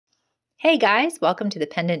Hey guys, welcome to the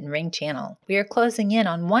Pendant and Ring channel. We are closing in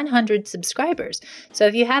on 100 subscribers, so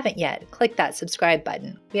if you haven't yet, click that subscribe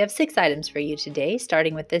button. We have 6 items for you today,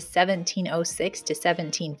 starting with this 1706 to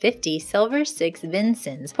 1750 silver 6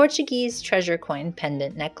 Vincens Portuguese Treasure coin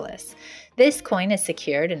pendant necklace. This coin is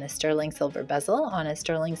secured in a sterling silver bezel on a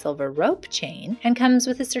sterling silver rope chain and comes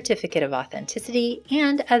with a certificate of authenticity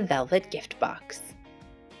and a velvet gift box.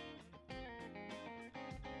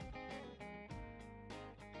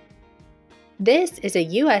 This is a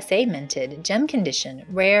USA minted, gem condition,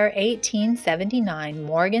 rare 1879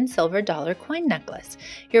 Morgan silver dollar coin necklace.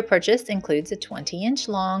 Your purchase includes a 20-inch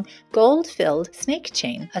long, gold-filled snake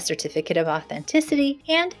chain, a certificate of authenticity,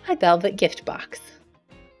 and a velvet gift box.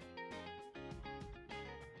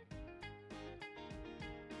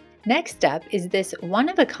 Next up is this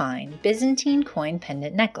one-of-a-kind Byzantine coin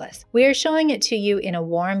pendant necklace. We are showing it to you in a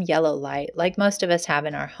warm yellow light like most of us have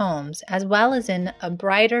in our homes, as well as in a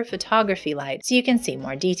brighter photography light so you can see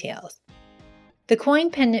more details. The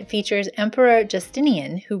coin pendant features Emperor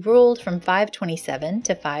Justinian, who ruled from 527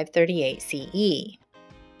 to 538 CE.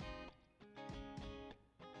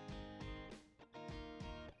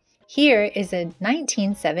 Here is a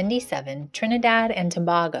 1977 Trinidad and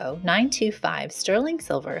Tobago 925 sterling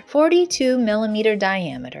silver 42mm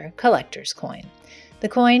diameter collector's coin. The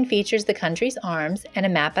coin features the country's arms and a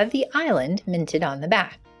map of the island minted on the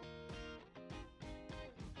back.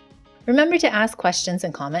 Remember to ask questions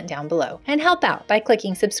and comment down below, and help out by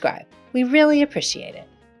clicking subscribe. We really appreciate it.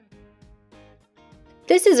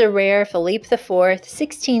 This is a rare Philippe IV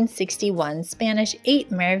 1661 Spanish 8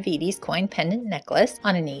 Maravedis coin pendant necklace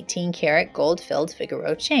on an 18-karat gold-filled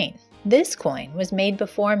Figaro chain. This coin was made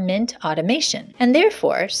before mint automation and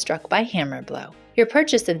therefore struck by hammer blow. Your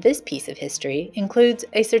purchase of this piece of history includes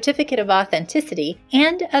a certificate of authenticity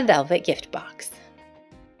and a velvet gift box.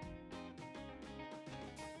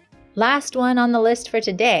 Last one on the list for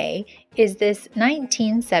today is this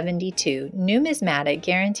 1972 Numismatic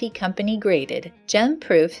Guarantee Company graded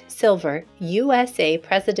gem-proof silver USA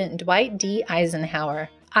President Dwight D. Eisenhower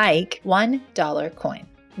Ike $1 coin.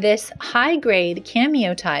 This high-grade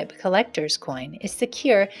cameo-type collector's coin is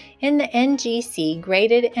secure in the NGC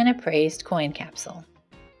graded and appraised coin capsule.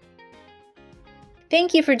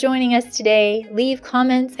 Thank you for joining us today. Leave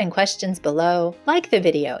comments and questions below, like the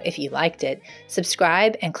video if you liked it,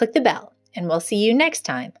 subscribe and click the bell, and we'll see you next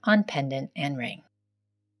time on Pendant and Ring.